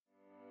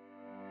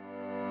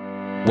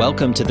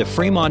Welcome to the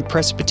Fremont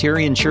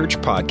Presbyterian Church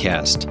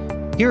podcast.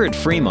 Here at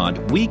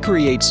Fremont, we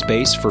create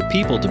space for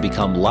people to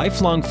become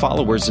lifelong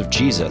followers of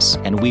Jesus,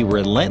 and we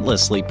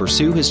relentlessly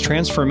pursue His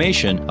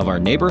transformation of our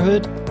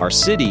neighborhood, our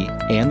city,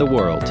 and the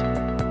world.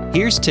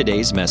 Here's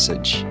today's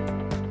message.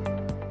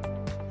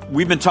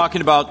 We've been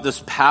talking about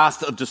this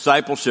path of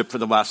discipleship for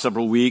the last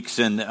several weeks,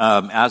 and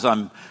as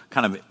I'm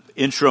kind of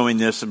introing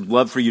this, I'd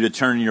love for you to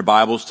turn in your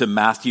Bibles to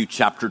Matthew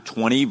chapter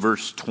 20,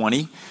 verse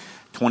 20.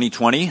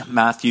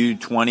 Matthew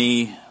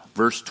 20,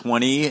 verse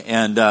 20,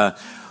 and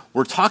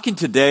we're talking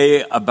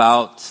today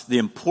about the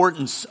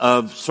importance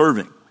of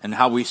serving and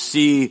how we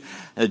see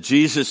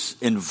Jesus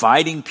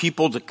inviting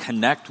people to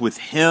connect with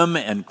Him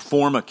and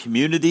form a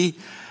community,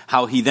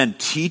 how He then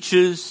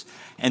teaches,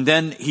 and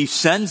then He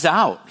sends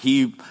out.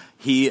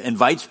 He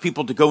invites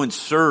people to go and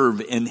serve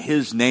in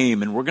His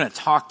name, and we're going to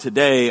talk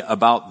today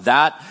about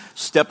that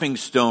stepping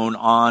stone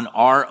on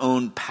our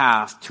own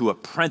path to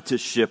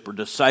apprenticeship or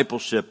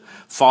discipleship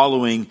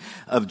following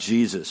of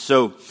Jesus.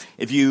 So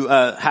if you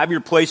have your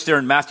place there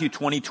in Matthew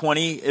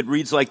 20:20, it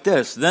reads like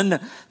this. Then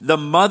the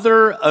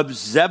mother of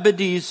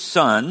Zebedee's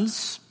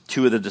sons,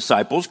 two of the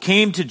disciples,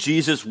 came to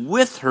Jesus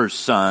with her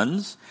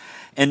sons,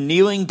 and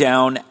kneeling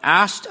down,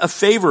 asked a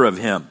favor of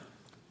Him.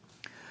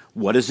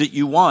 "What is it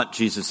you want?"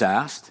 Jesus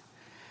asked.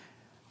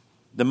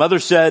 The mother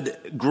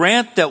said,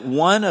 "Grant that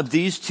one of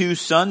these two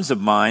sons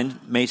of mine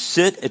may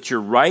sit at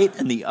your right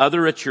and the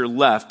other at your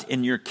left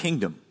in your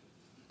kingdom."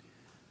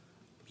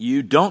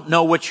 "You don't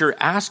know what you're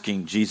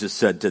asking," Jesus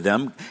said to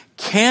them.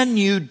 "Can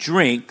you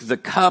drink the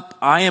cup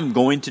I am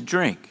going to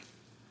drink?"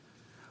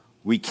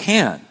 "We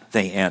can,"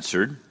 they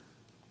answered.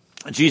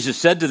 Jesus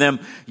said to them,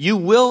 "You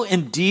will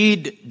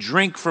indeed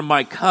drink from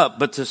my cup,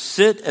 but to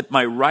sit at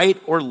my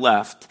right or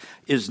left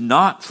is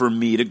not for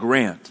me to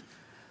grant.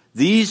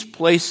 These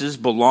places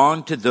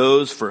belong to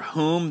those for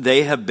whom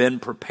they have been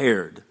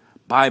prepared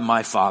by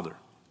my Father."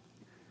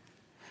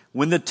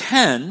 When the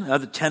 10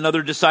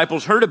 other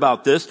disciples heard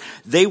about this,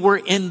 they were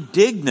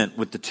indignant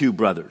with the two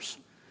brothers.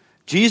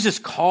 Jesus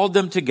called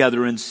them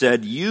together and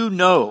said, "You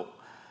know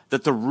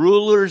that the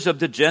rulers of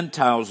the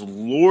Gentiles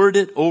lord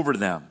it over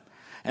them,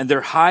 and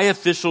their high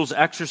officials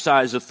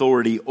exercise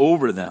authority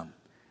over them.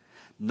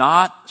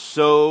 Not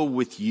so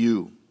with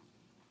you.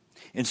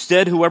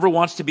 Instead, whoever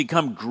wants to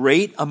become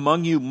great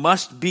among you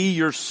must be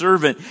your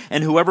servant,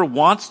 and whoever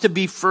wants to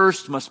be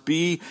first must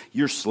be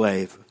your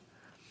slave.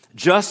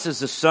 Just as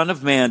the Son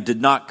of Man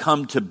did not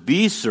come to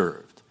be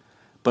served,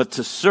 but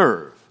to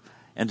serve,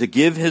 and to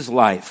give His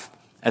life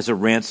as a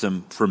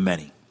ransom for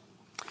many."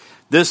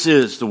 This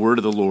is the word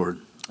of the Lord,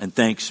 and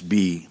thanks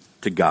be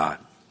to God.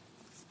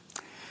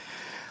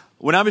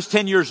 When I was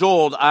 10 years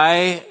old,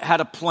 I had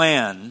a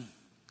plan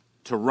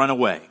to run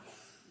away.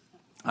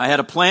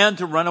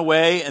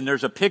 And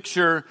there's a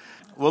picture.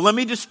 Well, let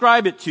me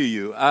describe it to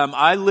you.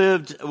 I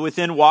lived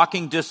within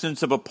walking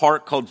distance of a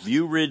park called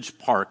View Ridge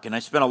Park, and I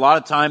spent a lot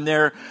of time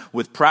there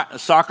with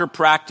soccer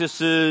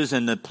practices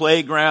and the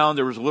playground.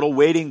 There was a little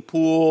wading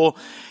pool,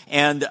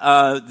 and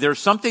there's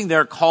something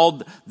there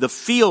called the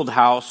field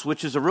house,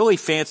 which is a really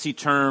fancy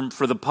term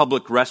for the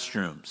public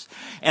restrooms.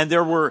 And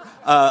there were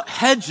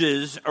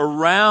hedges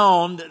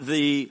around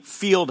the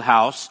field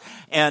house,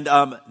 and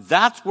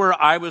that's where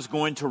I was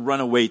going to run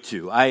away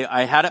to.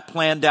 I had it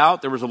planned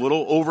out. There was a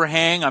little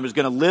overhang. I was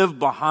going to live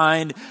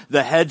behind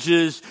the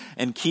hedges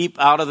and keep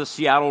out of the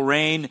Seattle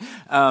rain,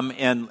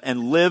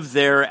 and live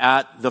there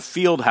at the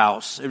field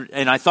house.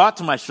 And I thought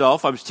to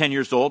myself, I was 10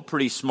 years old,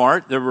 pretty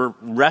smart. There were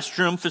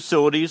restroom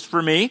facilities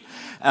for me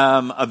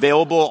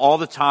available all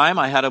the time.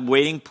 I had a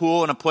wading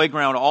pool and a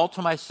playground all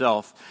to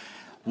myself.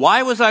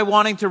 Why was I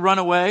wanting to run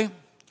away?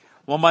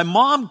 Well, my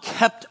mom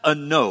kept a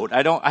note.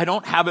 I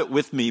don't have it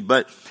with me,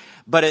 but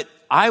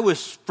I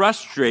was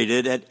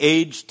frustrated at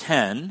age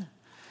 10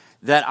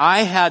 that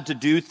I had to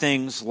do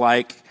things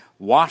like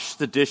wash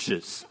the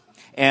dishes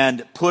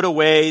and put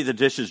away the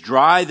dishes,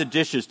 dry the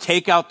dishes,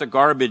 take out the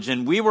garbage.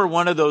 And we were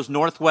one of those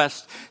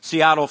Northwest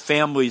Seattle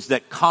families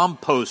that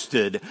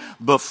composted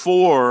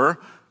before.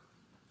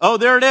 Oh,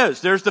 there it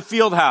is. There's the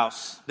field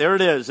house. There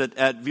it is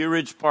at View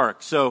Ridge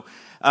Park. So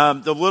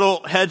the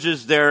little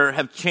hedges there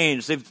have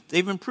changed.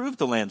 They've improved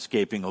the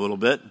landscaping a little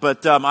bit,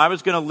 but I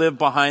was going to live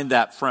behind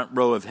that front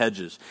row of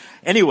hedges.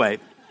 Anyway,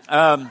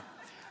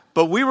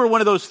 but we were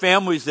one of those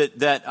families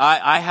that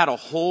I had a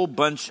whole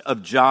bunch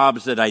of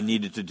jobs that I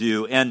needed to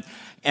do,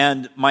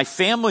 and my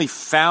family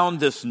found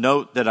this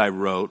note that I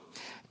wrote,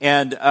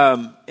 and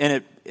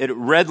it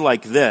read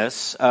like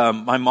this.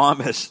 My mom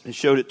has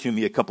showed it to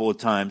me a couple of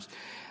times.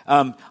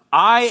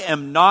 "I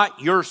am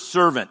not your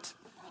servant.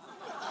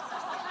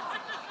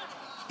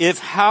 If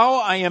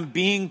how I am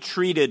being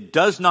treated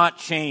does not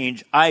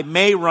change, I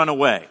may run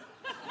away."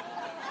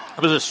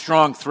 That was a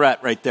strong threat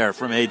right there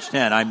from age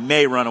 10. I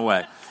may run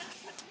away.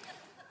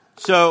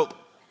 So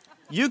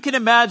you can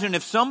imagine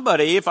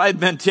if I had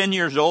been 10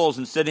 years old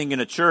and sitting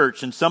in a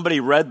church and somebody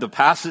read the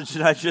passage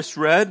that I just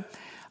read,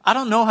 I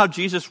don't know how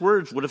Jesus'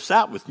 words would have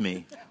sat with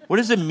me. What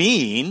does it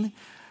mean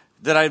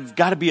that I've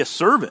got to be a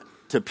servant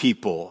to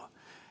people?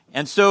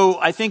 And so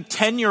I think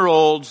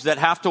 10-year-olds that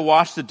have to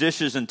wash the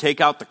dishes and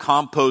take out the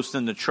compost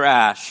and the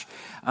trash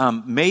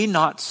may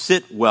not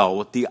sit well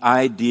with the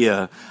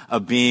idea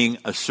of being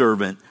a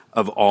servant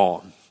of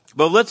all.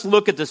 But let's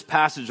look at this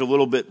passage a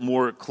little bit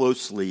more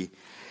closely.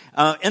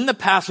 In the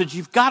passage,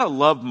 you've got to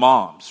love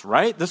moms,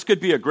 right? This could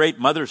be a great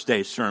Mother's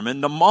Day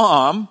sermon. The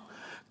mom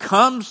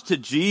comes to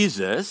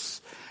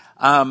Jesus.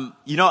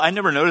 I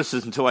never noticed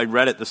this until I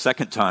read it the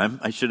second time.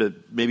 I should have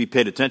maybe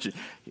paid attention.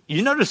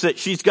 You notice that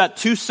she's got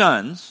two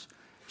sons.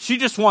 She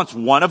just wants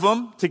one of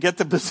them to get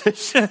the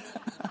position.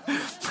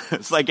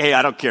 It's like, hey,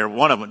 I don't care.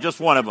 One of them, just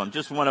one of them,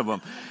 just one of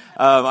them.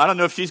 I don't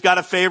know if she's got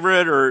a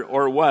favorite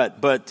or what,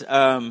 but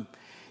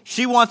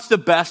she wants the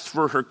best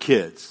for her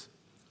kids.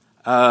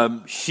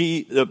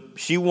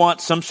 She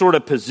wants some sort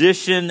of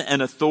position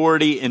and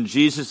authority in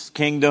Jesus'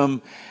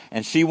 kingdom,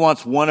 and she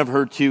wants one of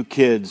her two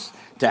kids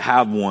to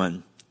have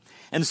one.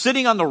 And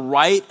sitting on the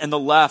right and the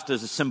left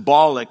is a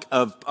symbolic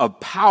of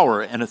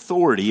power and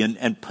authority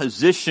and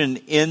position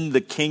in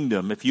the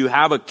kingdom. If you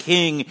have a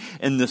king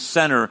in the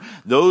center,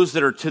 those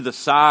that are to the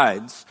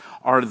sides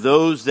are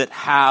those that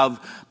have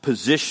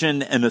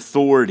position and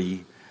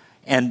authority.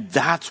 And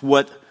that's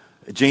what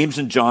James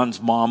and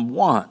John's mom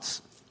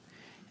wants.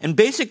 And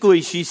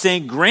basically she's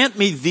saying, grant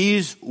me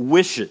these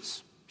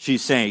wishes,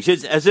 she's saying.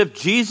 She's as if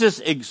Jesus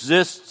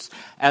exists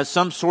as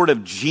some sort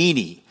of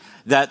genie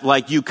that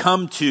like you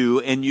come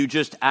to and you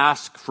just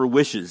ask for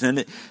wishes.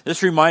 And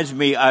this reminds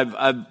me,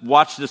 I've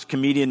watched this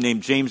comedian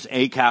named James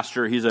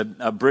Acaster. He's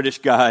a British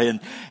guy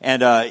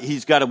and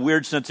he's got a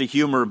weird sense of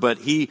humor, but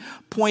he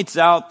points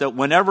out that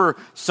whenever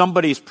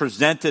somebody's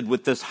presented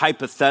with this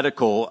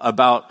hypothetical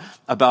about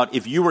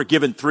if you were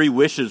given 3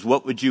 wishes,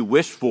 what would you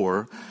wish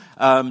for?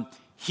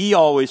 He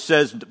always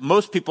says,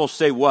 most people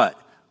say what?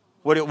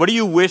 What do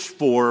you wish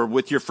for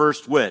with your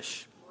first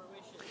wish?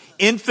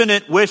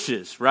 Infinite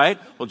wishes, right?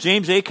 Well,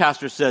 James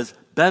Acaster says,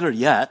 better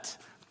yet,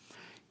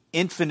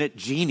 infinite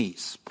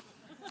genies.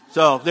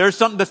 So there's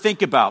something to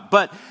think about.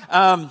 But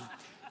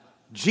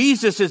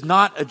Jesus is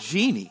not a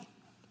genie,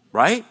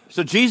 right?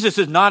 So Jesus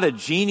is not a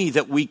genie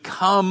that we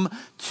come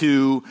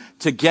to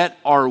get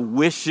our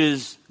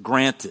wishes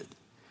granted.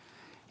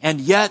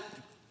 And yet,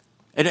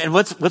 and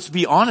let's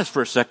be honest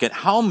for a second,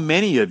 how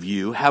many of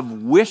you have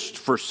wished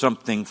for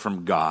something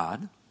from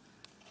God,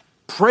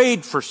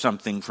 prayed for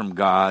something from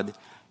God,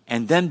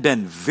 and then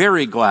been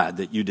very glad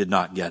that you did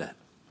not get it?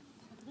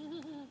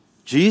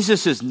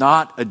 Jesus is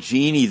not a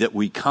genie that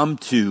we come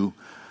to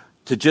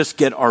just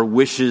get our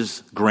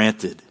wishes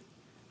granted.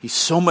 He's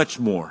so much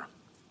more,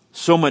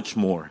 so much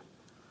more.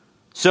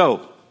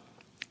 So,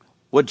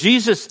 what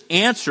Jesus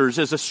answers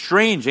is a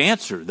strange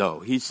answer, though.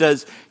 He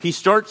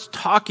starts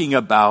talking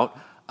about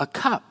a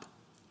cup.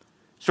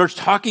 Starts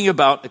talking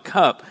about a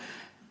cup.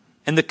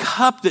 And the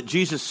cup that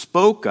Jesus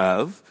spoke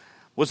of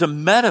was a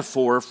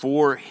metaphor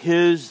for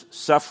his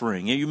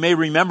suffering. And you may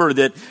remember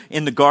that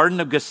in the Garden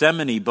of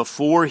Gethsemane,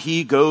 before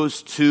he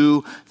goes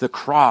to the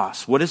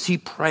cross, what does he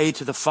pray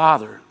to the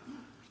Father?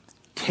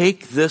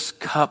 Take this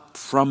cup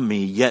from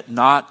me, yet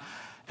not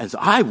as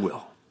I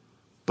will,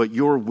 but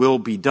your will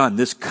be done.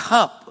 This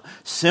cup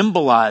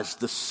symbolized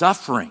the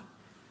suffering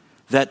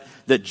that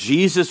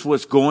Jesus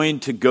was going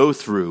to go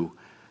through.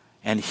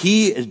 And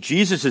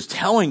Jesus is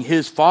telling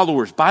his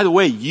followers, by the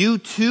way, you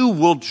too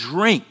will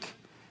drink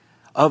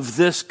of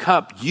this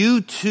cup.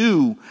 You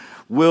too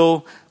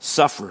will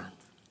suffer.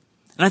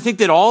 And I think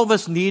that all of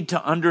us need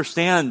to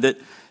understand that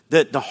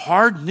the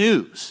hard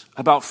news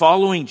about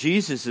following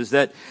Jesus is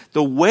that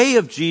the way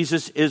of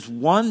Jesus is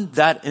one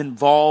that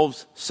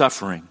involves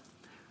suffering.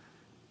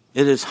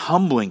 It is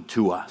humbling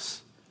to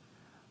us.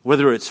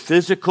 Whether it's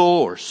physical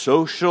or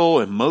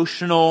social,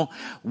 emotional,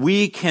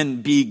 we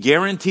can be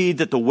guaranteed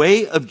that the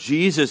way of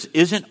Jesus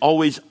isn't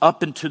always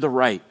up and to the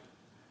right,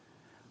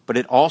 but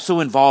it also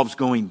involves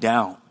going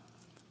down.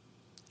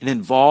 It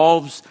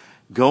involves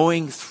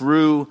going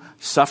through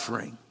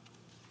suffering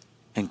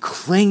and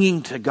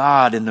clinging to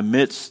God in the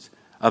midst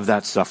of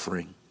that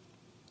suffering.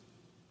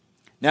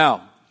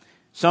 Now,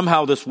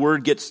 somehow this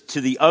word gets to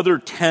the other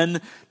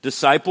 10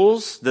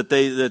 disciples that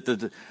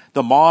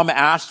the mom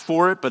asked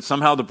for it, but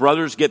somehow the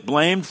brothers get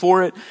blamed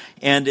for it.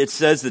 And it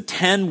says the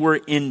 10 were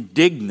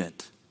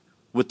indignant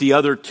with the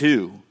other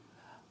 2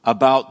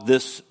 about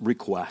this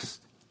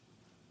request.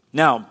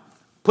 Now,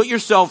 put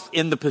yourself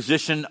in the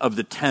position of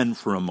the 10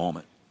 for a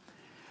moment.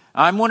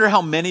 I wonder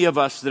how many of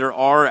us there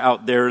are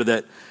out there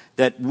that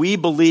we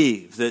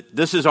believe that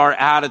this is our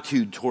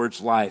attitude towards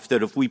life,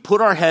 that if we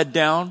put our head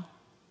down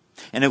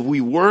and if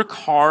we work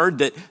hard,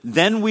 that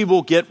then we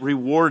will get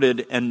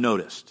rewarded and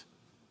noticed.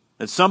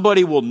 That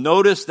somebody will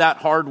notice that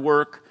hard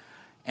work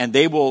and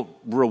they will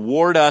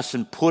reward us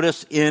and put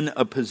us in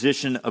a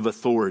position of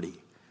authority.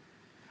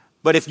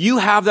 But if you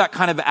have that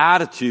kind of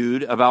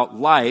attitude about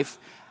life,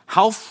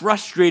 how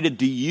frustrated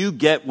do you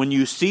get when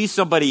you see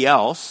somebody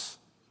else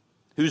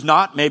who's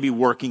not maybe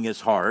working as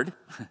hard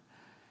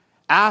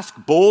ask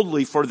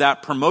boldly for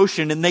that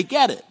promotion and they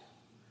get it?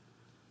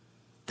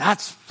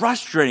 That's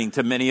frustrating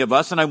to many of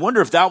us, and I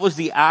wonder if that was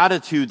the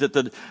attitude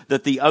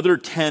that the other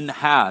 10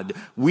 had.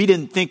 We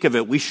didn't think of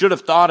it. We should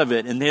have thought of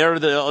it, and there are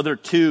the other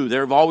 2.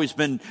 There have always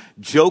been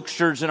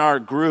jokesters in our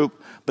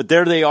group, but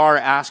there they are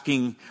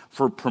asking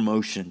for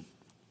promotion.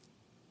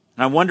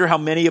 And I wonder how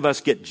many of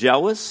us get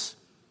jealous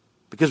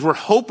because we're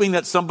hoping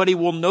that somebody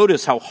will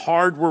notice how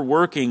hard we're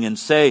working and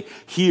say,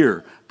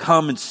 "Here,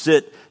 come and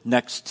sit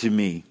next to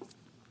me."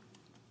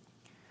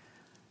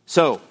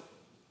 So,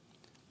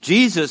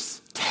 Jesus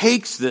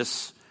takes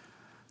this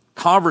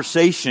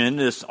conversation,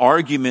 this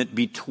argument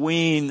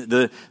between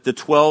the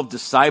 12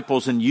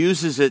 disciples and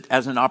uses it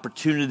as an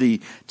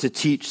opportunity to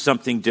teach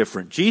something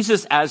different.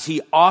 Jesus, as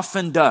he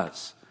often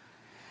does,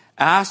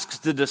 asks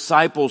the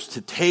disciples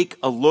to take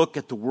a look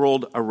at the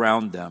world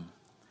around them.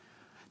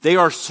 They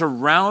are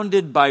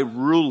surrounded by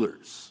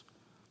rulers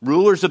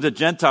of the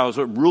Gentiles,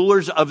 or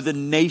rulers of the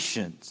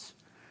nations.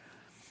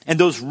 And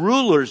those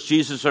rulers,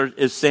 Jesus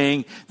is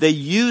saying, they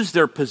use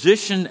their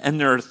position and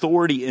their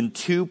authority in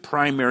 2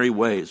 primary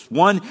ways.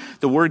 One,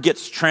 the word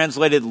gets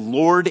translated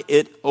lord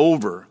it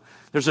over.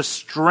 There's a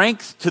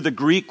strength to the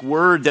Greek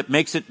word that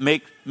makes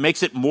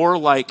it more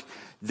like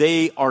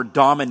they are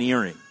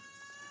domineering.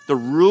 The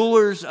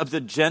rulers of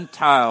the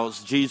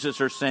Gentiles, Jesus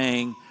are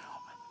saying,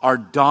 are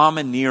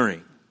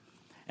domineering.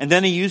 And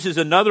then he uses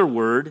another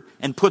word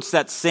and puts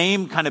that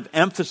same kind of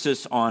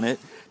emphasis on it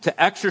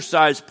to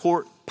exercise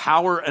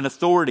power and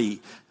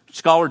authority.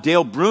 Scholar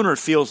Dale Bruner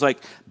feels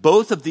like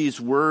both of these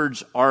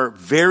words are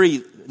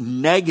very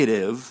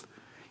negative,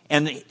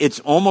 and it's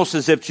almost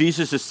as if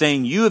Jesus is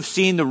saying, you have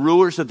seen the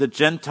rulers of the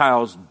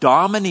Gentiles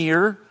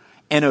domineer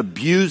and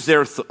abuse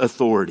their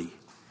authority.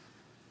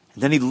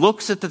 And then he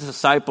looks at the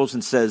disciples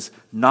and says,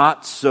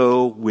 not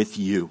so with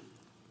you.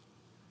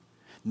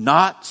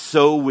 Not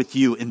so with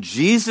you. In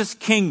Jesus'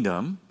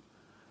 kingdom,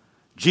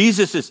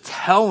 Jesus is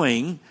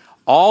telling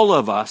all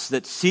of us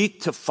that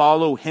seek to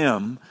follow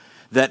him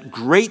that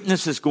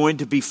greatness is going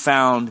to be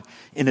found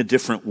in a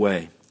different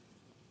way.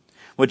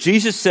 What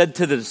Jesus said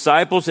to the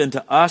disciples and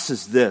to us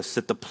is this,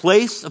 that the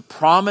place of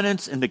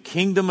prominence in the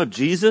kingdom of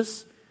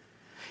Jesus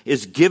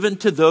is given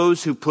to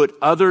those who put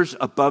others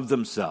above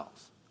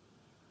themselves.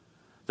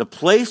 The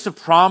place of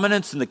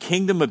prominence in the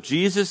kingdom of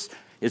Jesus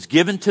is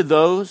given to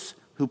those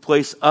who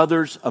place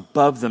others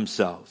above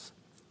themselves.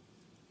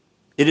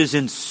 It is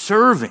in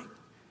serving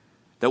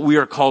that we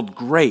are called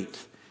great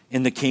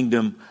in the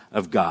kingdom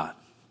of God.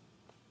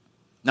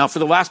 Now, for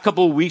the last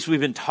couple of weeks, we've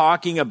been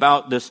talking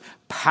about this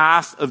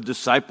path of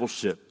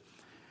discipleship.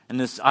 And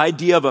this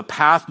idea of a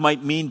path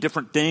might mean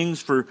different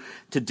things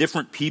to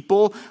different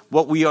people.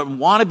 What we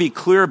want to be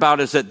clear about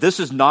is that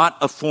this is not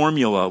a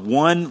formula.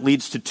 1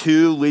 leads to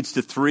 2, leads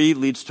to 3,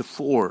 leads to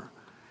 4.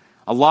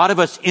 A lot of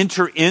us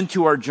enter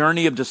into our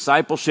journey of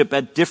discipleship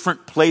at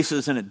different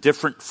places and at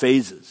different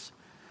phases.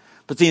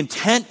 But the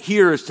intent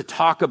here is to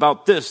talk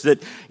about this,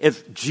 that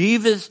if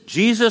Jesus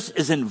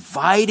is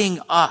inviting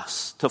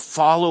us to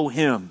follow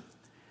him,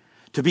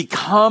 to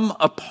become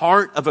a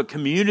part of a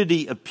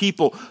community of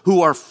people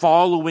who are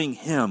following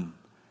him,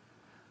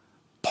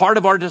 part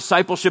of our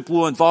discipleship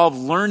will involve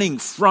learning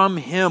from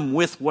him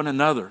with one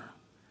another.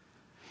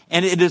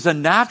 And it is a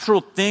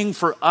natural thing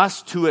for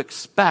us to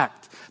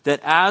expect that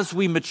as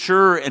we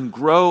mature and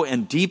grow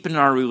and deepen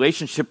our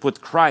relationship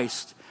with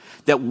Christ,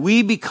 that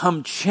we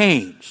become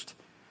changed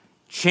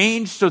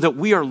so that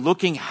we are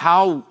looking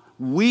how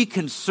we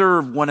can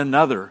serve one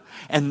another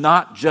and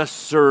not just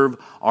serve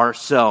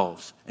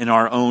ourselves in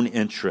our own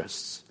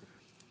interests.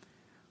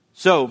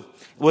 So,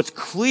 what's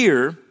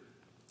clear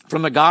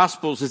from the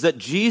Gospels is that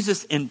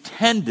Jesus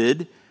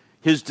intended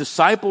his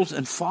disciples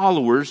and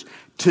followers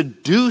to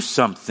do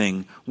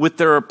something with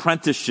their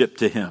apprenticeship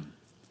to him.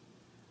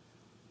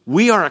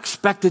 We are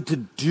expected to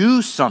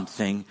do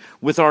something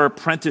with our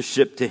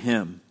apprenticeship to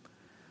him.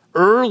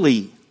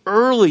 Early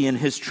in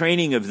his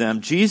training of them,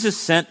 Jesus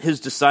sent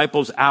his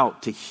disciples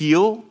out to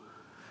heal,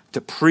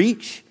 to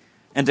preach,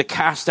 and to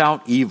cast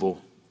out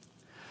evil.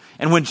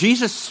 And when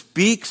Jesus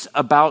speaks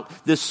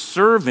about this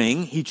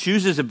serving, he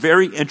chooses a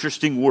very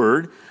interesting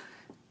word.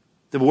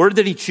 The word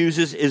that he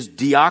chooses is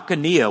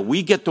diakonia.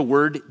 We get the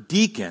word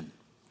deacon.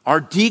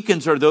 Our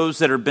deacons are those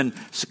that have been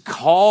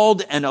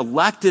called and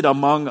elected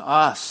among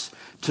us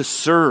to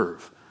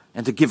serve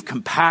and to give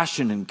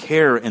compassion and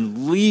care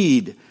and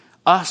lead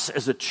us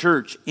as a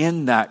church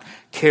in that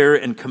care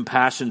and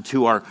compassion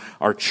to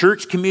our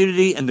church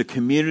community and the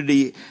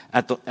community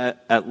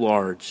at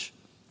large.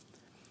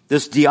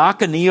 This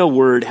diakonia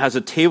word has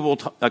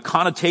a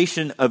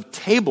connotation of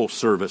table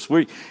service.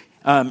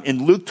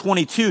 In Luke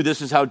 22,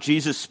 this is how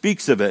Jesus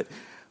speaks of it.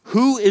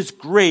 Who is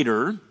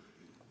greater,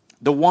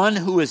 the one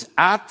who is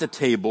at the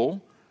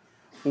table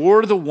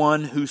or the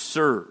one who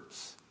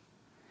serves?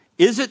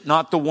 Is it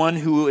not the one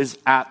who is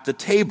at the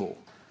table?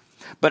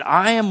 But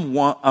I am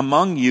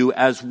among you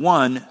as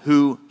one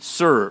who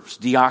serves,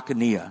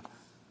 diakonia.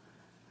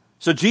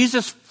 So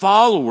Jesus'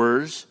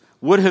 followers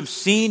would have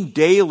seen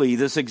daily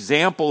this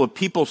example of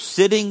people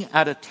sitting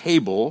at a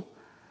table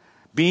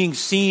being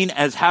seen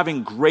as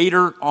having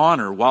greater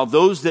honor, while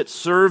those that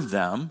serve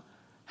them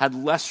had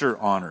lesser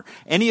honor.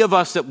 Any of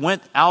us that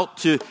went out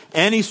to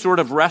any sort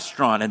of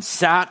restaurant and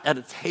sat at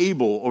a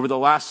table over the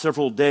last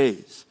several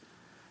days,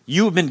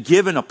 you have been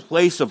given a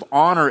place of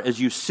honor as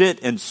you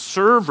sit, and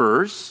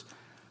servers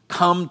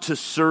come to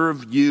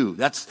serve you.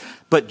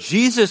 But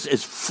Jesus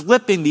is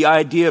flipping the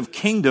idea of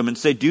kingdom and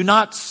say, do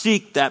not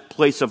seek that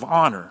place of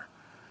honor.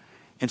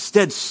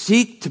 Instead,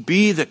 seek to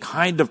be the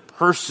kind of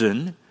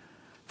person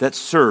that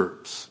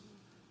serves,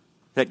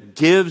 that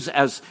gives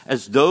as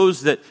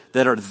those that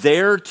are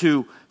there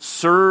to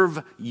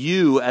serve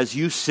you as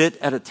you sit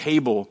at a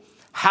table.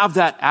 Have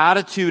that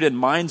attitude and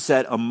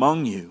mindset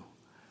among you,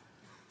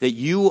 that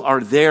you are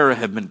there,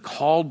 have been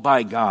called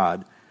by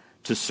God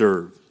to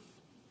serve.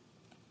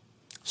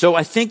 So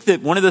I think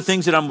that one of the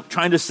things that I'm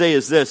trying to say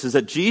is this, is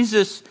that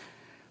Jesus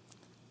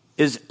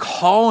is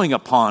calling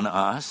upon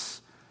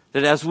us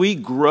that as we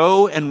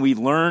grow and we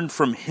learn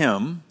from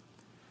him,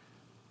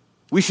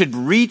 we should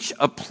reach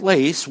a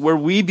place where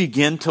we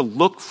begin to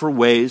look for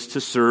ways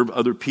to serve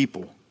other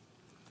people.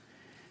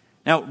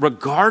 Now,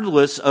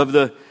 regardless of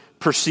the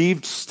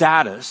perceived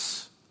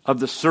status of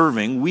the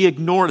serving, we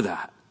ignore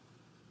that.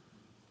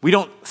 We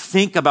don't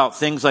think about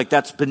things like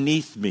that's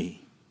beneath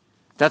me.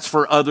 That's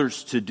for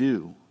others to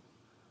do.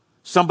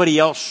 Somebody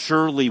else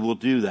surely will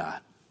do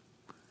that.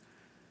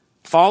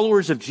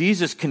 Followers of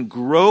Jesus can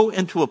grow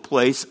into a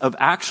place of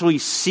actually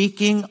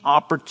seeking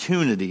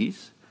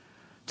opportunities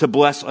to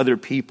bless other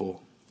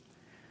people.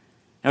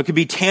 Now, it could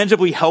be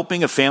tangibly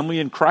helping a family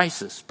in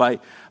crisis by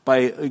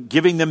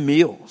giving them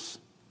meals,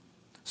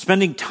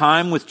 spending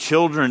time with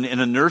children in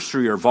a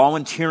nursery or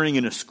volunteering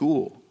in a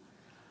school,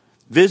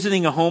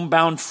 visiting a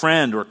homebound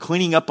friend or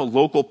cleaning up a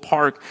local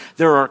park.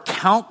 There are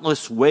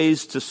countless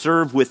ways to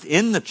serve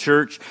within the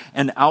church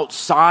and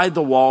outside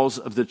the walls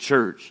of the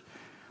church.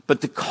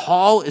 But the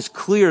call is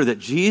clear that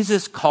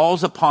Jesus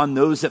calls upon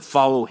those that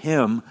follow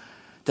him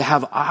to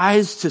have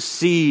eyes to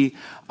see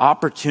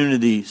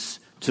opportunities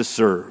to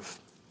serve.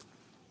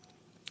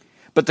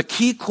 But the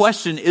key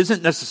question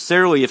isn't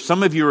necessarily, if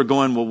some of you are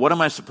going, well, what am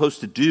I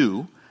supposed to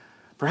do?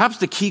 Perhaps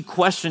the key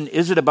question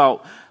isn't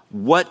about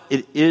what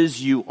it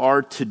is you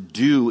are to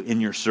do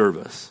in your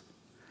service,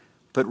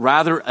 but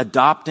rather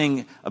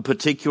adopting a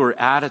particular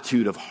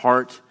attitude of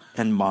heart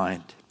and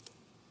mind.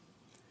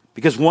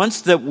 Because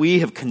once that we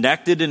have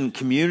connected in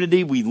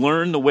community, we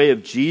learn the way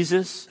of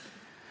Jesus,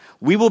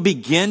 we will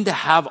begin to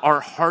have our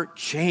heart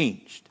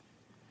changed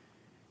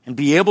and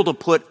be able to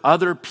put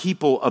other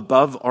people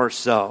above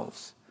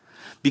ourselves.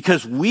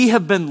 Because we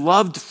have been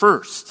loved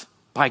first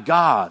by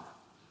God,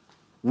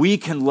 we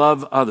can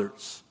love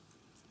others.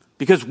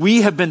 Because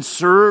we have been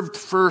served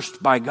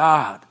first by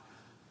God,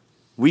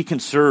 we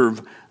can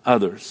serve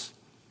others.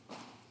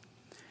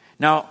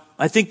 Now,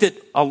 I think that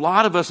a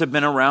lot of us have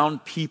been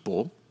around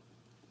people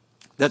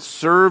that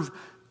serve,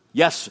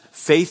 yes,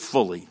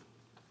 faithfully,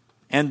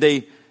 and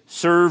they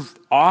serve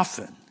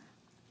often.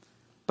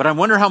 But I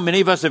wonder how many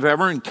of us have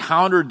ever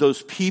encountered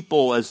those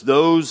people as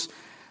those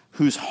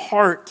whose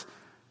heart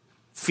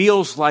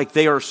feels like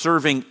they are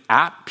serving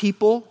at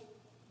people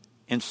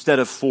instead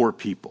of for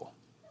people.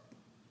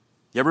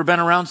 You ever been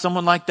around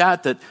someone like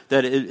that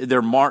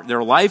their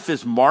life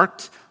is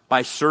marked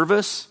by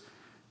service,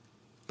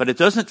 but it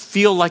doesn't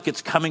feel like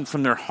it's coming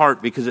from their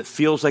heart because it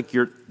feels like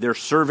they're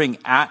serving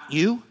at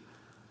you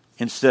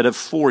instead of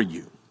for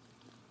you.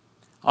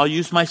 I'll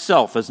use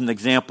myself as an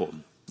example.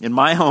 In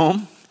my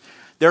home,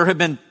 there have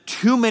been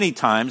too many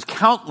times,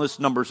 countless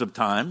numbers of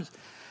times,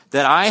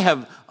 that I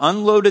have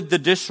unloaded the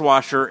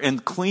dishwasher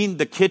and cleaned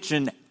the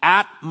kitchen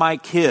at my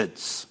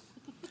kids,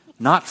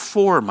 not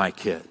for my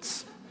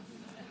kids.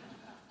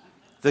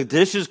 The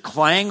dishes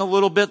clang a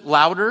little bit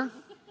louder.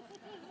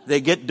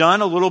 They get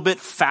done a little bit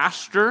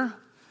faster.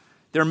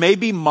 There may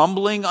be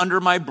mumbling under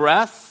my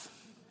breath.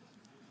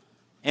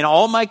 And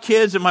all my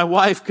kids and my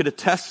wife could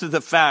attest to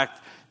the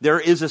fact there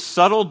is a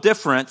subtle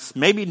difference,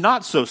 maybe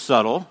not so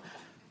subtle,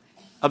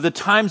 of the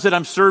times that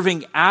I'm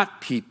serving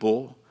at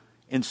people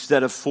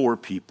instead of for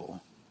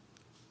people.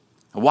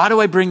 And why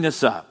do I bring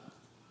this up?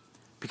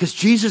 Because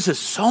Jesus is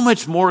so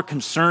much more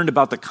concerned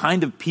about the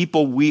kind of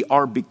people we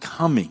are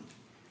becoming,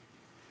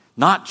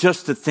 not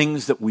just the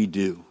things that we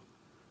do.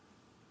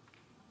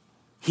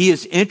 He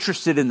is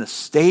interested in the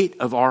state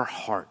of our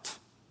heart,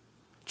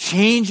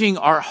 changing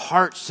our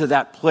hearts to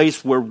that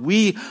place where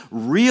we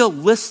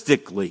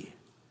realistically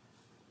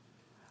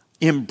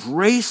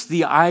embrace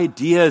the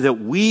idea that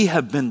we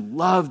have been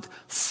loved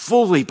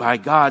fully by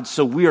God,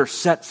 so we are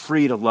set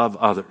free to love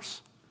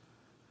others.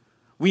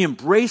 We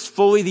embrace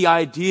fully the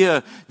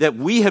idea that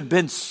we have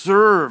been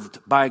served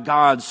by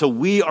God, so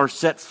we are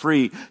set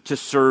free to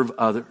serve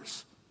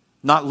others.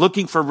 Not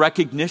looking for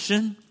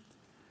recognition,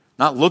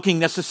 not looking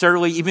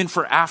necessarily even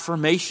for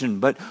affirmation,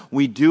 but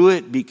we do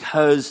it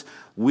because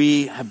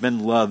we have been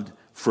loved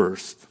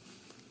first.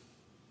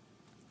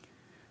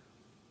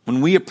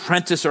 When we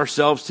apprentice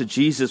ourselves to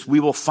Jesus, we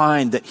will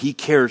find that he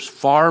cares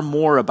far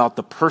more about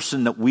the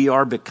person that we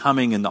are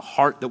becoming and the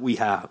heart that we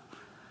have,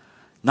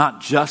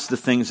 not just the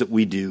things that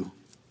we do.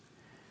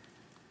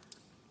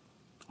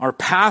 Our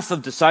path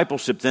of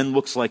discipleship then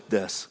looks like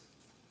this.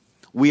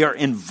 We are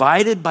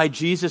invited by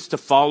Jesus to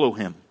follow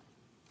him,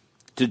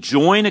 to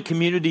join a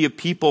community of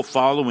people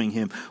following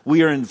him.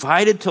 We are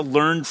invited to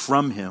learn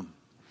from him.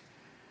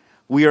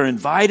 We are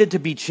invited to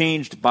be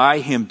changed by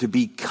him, to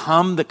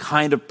become the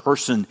kind of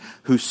person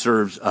who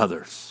serves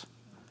others.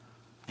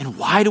 And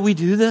why do we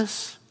do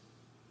this?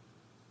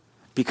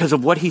 Because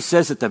of what he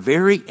says at the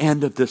very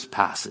end of this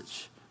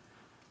passage.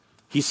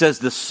 He says,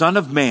 the Son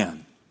of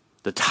Man,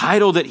 the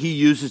title that he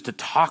uses to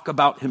talk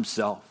about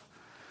himself.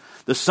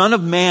 The Son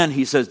of Man,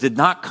 he says, did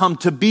not come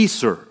to be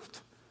served,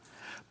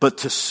 but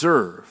to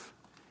serve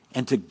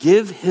and to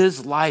give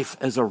his life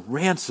as a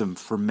ransom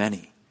for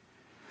many.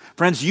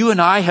 Friends, you and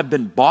I have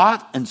been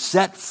bought and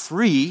set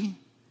free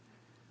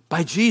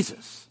by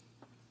Jesus.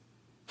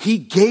 He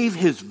gave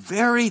his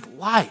very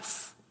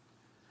life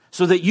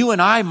so that you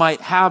and I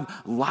might have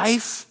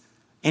life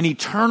and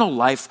eternal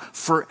life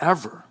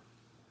forever.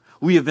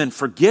 We have been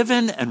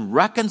forgiven and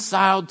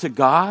reconciled to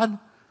God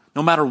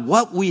no matter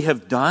what we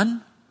have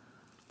done.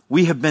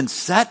 We have been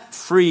set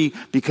free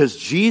because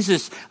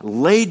Jesus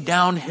laid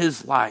down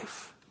his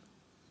life.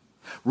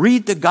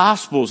 Read the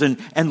Gospels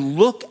and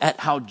look at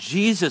how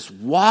Jesus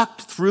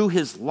walked through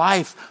his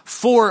life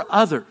for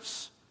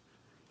others,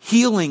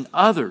 healing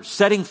others,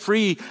 setting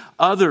free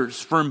others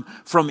from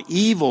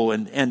evil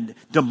and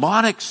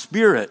demonic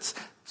spirits,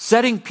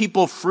 setting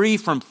people free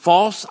from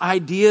false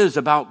ideas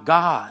about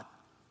God.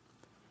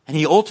 And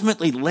he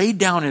ultimately laid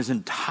down his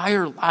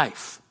entire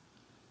life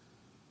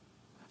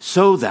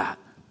so that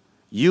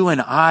you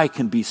and I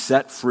can be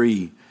set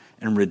free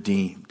and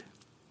redeemed.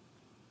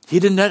 He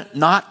did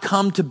not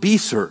come to be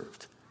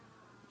served,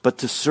 but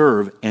to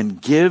serve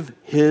and give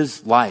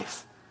his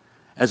life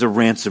as a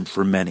ransom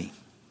for many.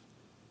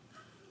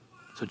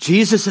 So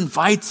Jesus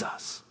invites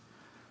us.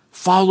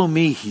 Follow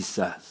me, he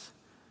says.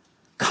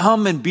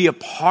 Come and be a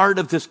part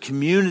of this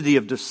community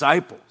of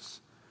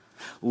disciples.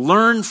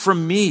 Learn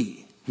from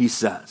me, he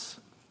says.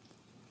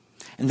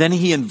 And then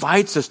he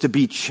invites us to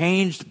be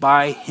changed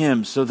by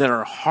him so that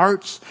our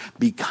hearts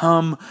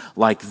become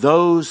like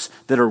those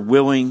that are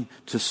willing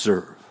to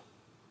serve.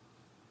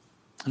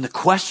 And the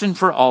question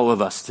for all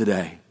of us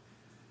today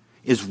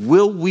is,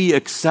 will we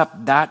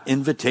accept that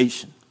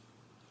invitation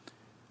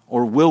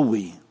or will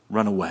we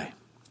run away?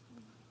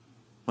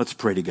 Let's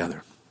pray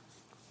together.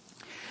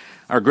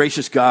 Our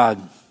gracious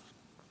God,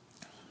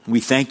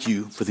 we thank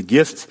you for the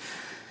gift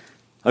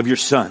of your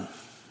Son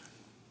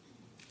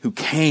who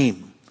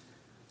came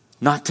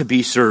not to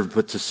be served,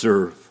 but to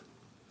serve.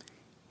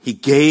 He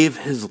gave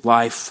his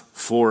life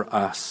for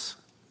us.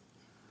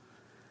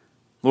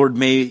 Lord,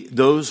 may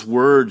those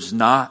words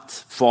not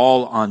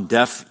fall on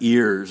deaf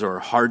ears or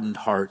hardened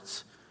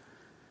hearts,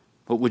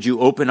 but would you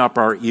open up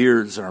our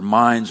ears, our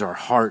minds, our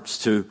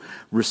hearts to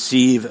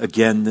receive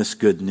again this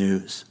good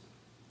news.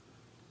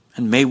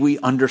 And may we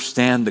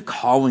understand the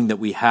calling that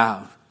we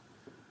have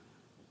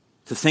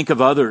to think of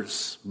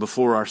others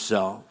before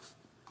ourselves,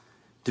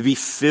 to be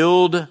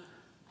filled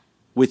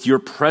with your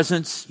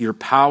presence, your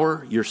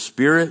power, your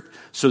spirit,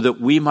 so that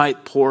we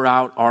might pour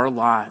out our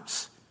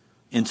lives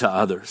into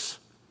others.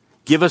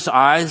 Give us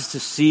eyes to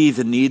see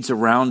the needs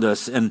around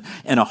us and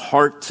a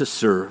heart to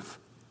serve.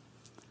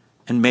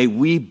 And may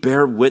we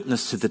bear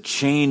witness to the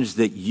change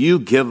that you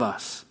give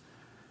us.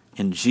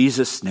 In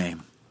Jesus'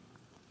 name,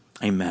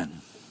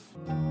 amen.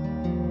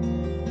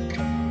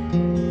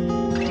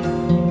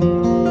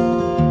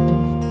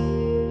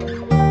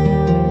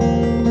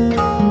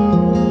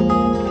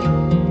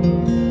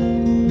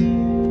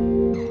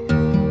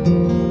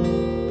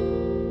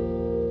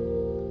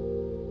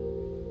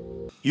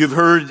 You've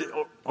heard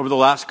over the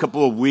last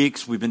couple of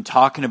weeks, we've been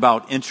talking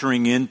about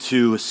entering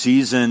into a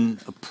season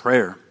of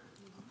prayer,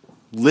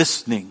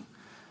 listening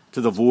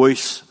to the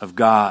voice of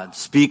God.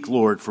 Speak,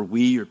 Lord, for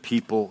we, your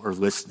people, are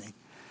listening.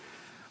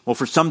 Well,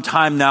 for some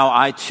time now,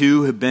 I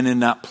too have been in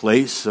that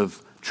place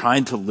of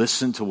trying to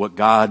listen to what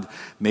God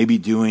may be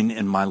doing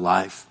in my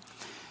life.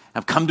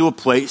 I've come to a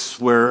place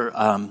where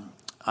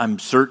I'm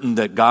certain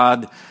that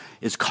God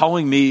is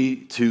calling me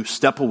to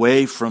step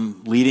away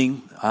from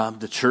leading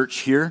the church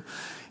here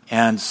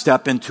and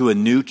step into a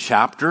new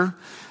chapter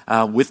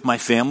with my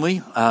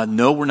family.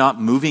 No, we're not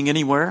moving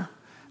anywhere.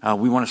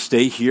 We want to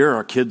stay here.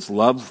 Our kids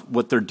love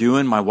what they're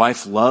doing. My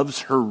wife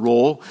loves her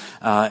role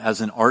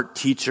as an art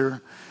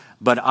teacher.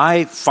 But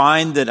I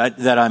find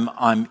that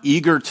I'm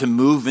eager to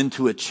move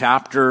into a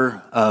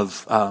chapter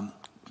of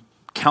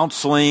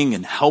counseling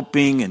and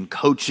helping and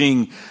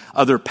coaching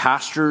other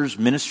pastors,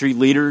 ministry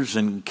leaders,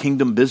 and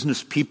kingdom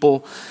business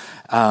people.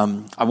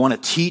 I want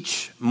to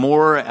teach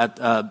more at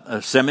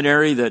a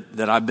seminary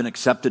that I've been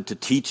accepted to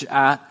teach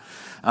at.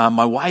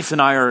 My wife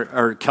and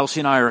I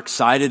Kelsey and I are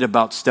excited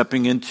about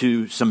stepping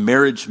into some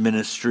marriage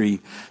ministry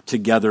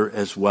together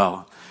as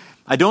well.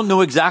 I don't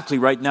know exactly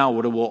right now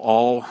what it will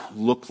all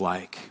look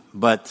like,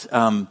 but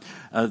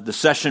the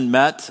session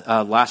met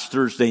last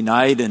Thursday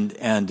night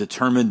and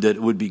determined that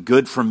it would be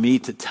good for me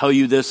to tell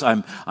you this.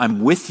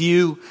 I'm with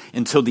you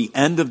until the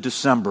end of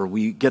December.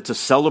 We get to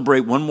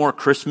celebrate one more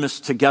Christmas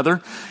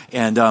together,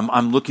 and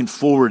I'm looking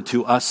forward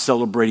to us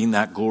celebrating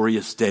that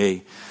glorious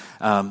day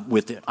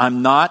with it.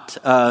 I'm not,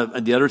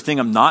 the other thing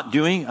I'm not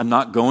doing, I'm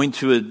not going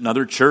to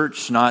another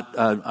church.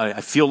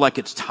 I feel like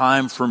it's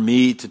time for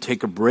me to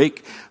take a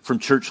break from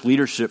church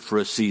leadership for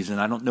a season.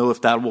 I don't know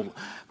if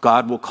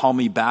God will call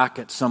me back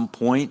at some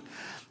point.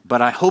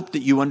 But I hope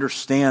that you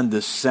understand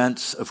this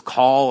sense of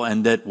call,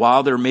 and that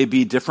while there may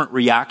be different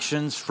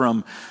reactions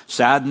from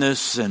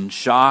sadness and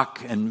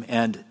shock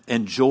and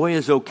joy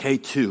is okay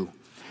too,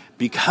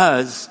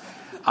 because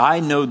I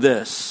know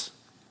this,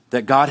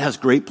 that God has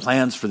great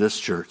plans for this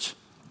church,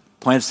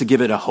 plans to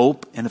give it a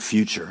hope and a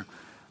future.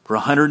 For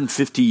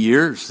 150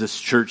 years, this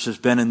church has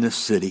been in this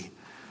city,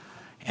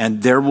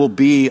 and there will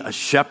be a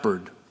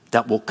shepherd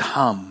that will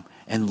come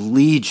and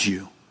lead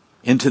you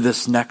into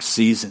this next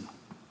season.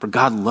 For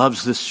God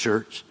loves this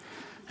church.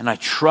 And I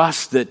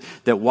trust that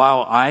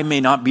while I may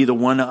not be the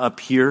one up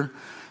here,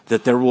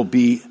 that there will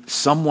be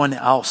someone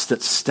else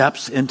that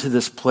steps into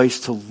this place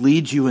to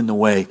lead you in the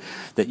way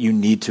that you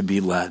need to be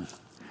led.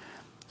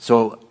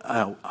 So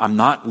I'm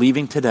not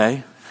leaving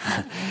today.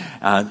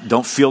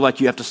 Don't feel like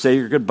you have to say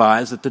your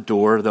goodbyes at the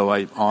door, though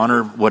I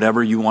honor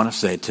whatever you want to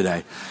say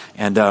today.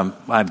 And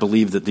I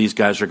believe that these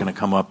guys are going to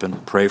come up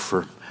and pray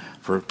for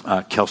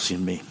Kelsey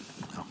and me.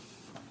 So.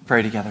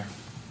 Pray together.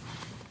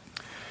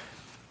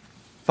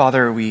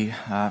 Father, we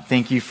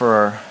thank you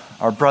for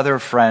our brother,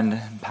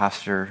 friend,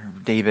 Pastor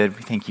David.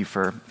 We thank you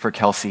for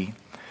Kelsey.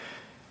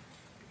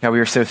 God, we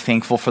are so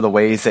thankful for the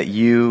ways that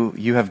you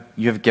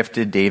have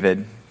gifted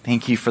David.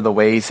 Thank you for the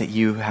ways that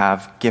you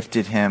have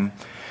gifted him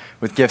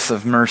with gifts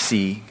of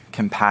mercy,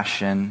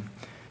 compassion,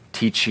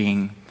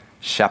 teaching,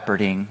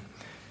 shepherding.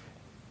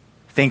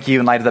 Thank you,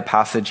 in light of the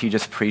passage he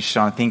just preached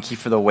on, thank you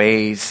for the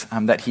ways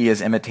that he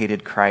has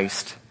imitated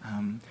Christ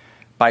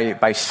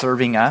by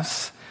serving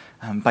us,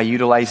 by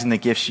utilizing the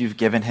gifts you've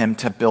given him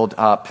to build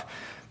up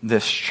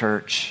this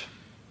church.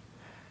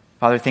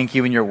 Father, thank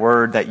you in your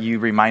word that you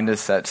remind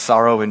us that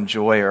sorrow and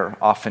joy are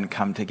often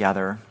come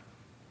together.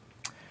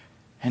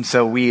 And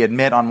so we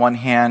admit on one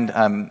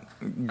hand,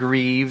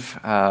 grieve,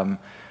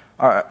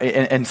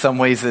 in some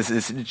ways this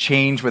is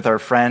change with our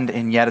friend,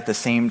 and yet at the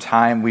same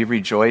time we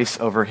rejoice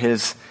over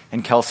his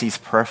and Kelsey's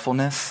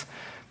prayerfulness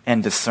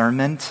and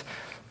discernment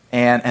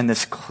and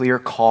this clear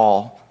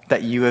call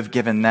that you have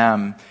given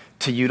them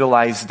to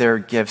utilize their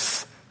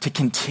gifts to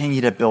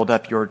continue to build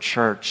up your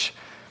church,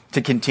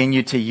 to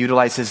continue to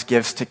utilize his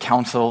gifts to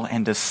counsel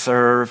and to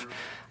serve,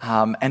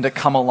 and to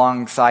come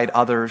alongside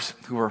others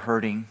who are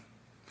hurting.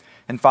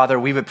 And Father,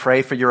 we would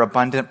pray for your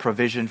abundant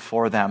provision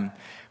for them.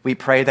 We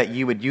pray that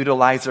you would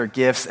utilize their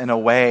gifts in a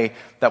way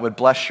that would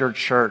bless your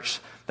church,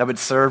 that would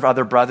serve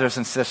other brothers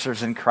and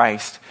sisters in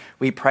Christ.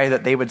 We pray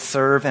that they would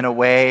serve in a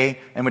way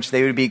in which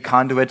they would be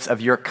conduits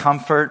of your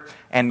comfort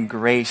and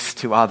grace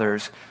to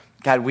others.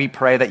 God, we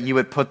pray that you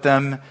would put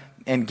them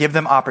and give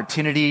them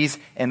opportunities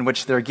in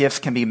which their gifts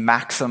can be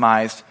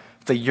maximized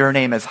so your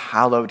name is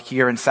hallowed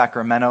here in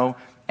Sacramento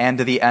and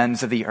to the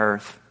ends of the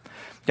earth.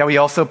 God, we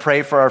also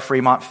pray for our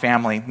Fremont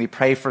family. We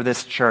pray for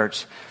this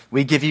church.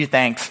 We give you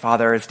thanks,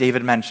 Father, as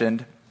David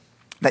mentioned,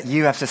 that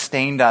you have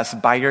sustained us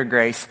by your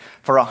grace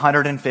for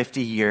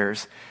 150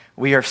 years.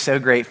 We are so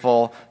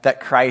grateful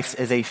that Christ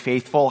is a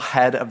faithful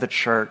head of the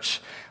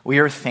church. We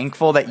are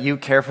thankful that you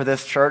care for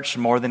this church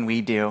more than we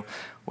do.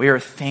 We are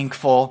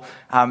thankful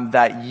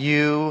that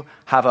you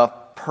have a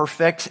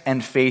perfect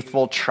and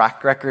faithful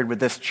track record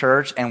with this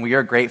church, and we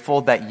are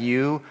grateful that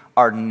you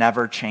are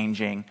never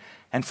changing.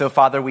 And so,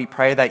 Father, we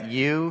pray that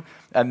you,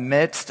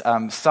 amidst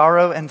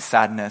sorrow and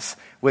sadness,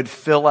 would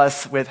fill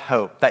us with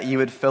hope, that you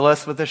would fill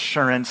us with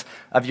assurance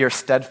of your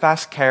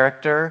steadfast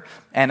character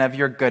and of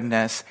your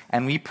goodness.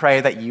 And we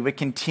pray that you would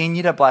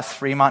continue to bless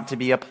Fremont to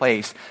be a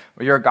place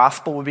where your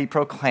gospel would be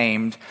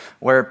proclaimed,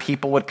 where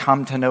people would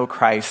come to know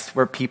Christ,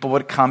 where people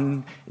would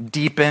come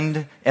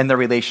deepened in their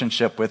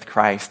relationship with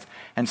Christ.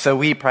 And so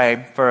we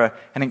pray for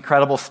an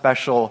incredible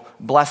special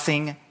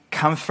blessing,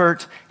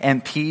 comfort,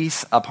 and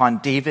peace upon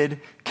David,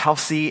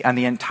 Kelsey, and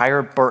the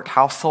entire Burt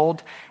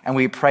household. And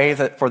we pray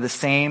that for the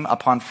same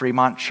upon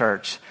Fremont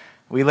Church.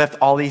 We lift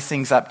all these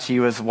things up to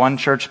you as one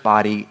church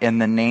body in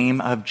the name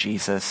of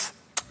Jesus.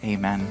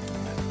 Amen.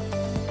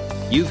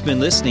 You've been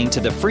listening to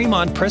the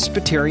Fremont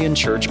Presbyterian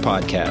Church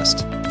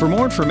podcast. For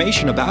more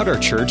information about our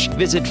church,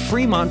 visit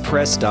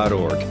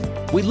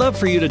fremontpres.org. We'd love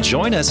for you to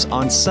join us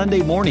on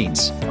Sunday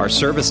mornings. Our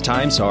service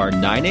times are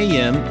 9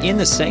 a.m. in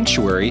the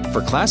sanctuary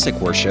for classic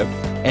worship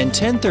and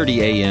 10:30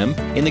 a.m.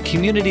 in the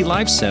Community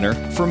Life Center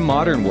for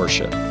modern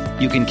worship.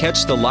 You can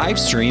catch the live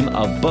stream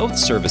of both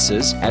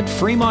services at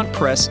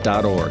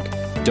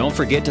fremontpres.org. Don't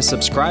forget to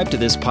subscribe to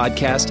this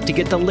podcast to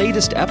get the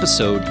latest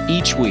episode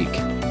each week.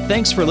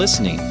 Thanks for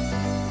listening.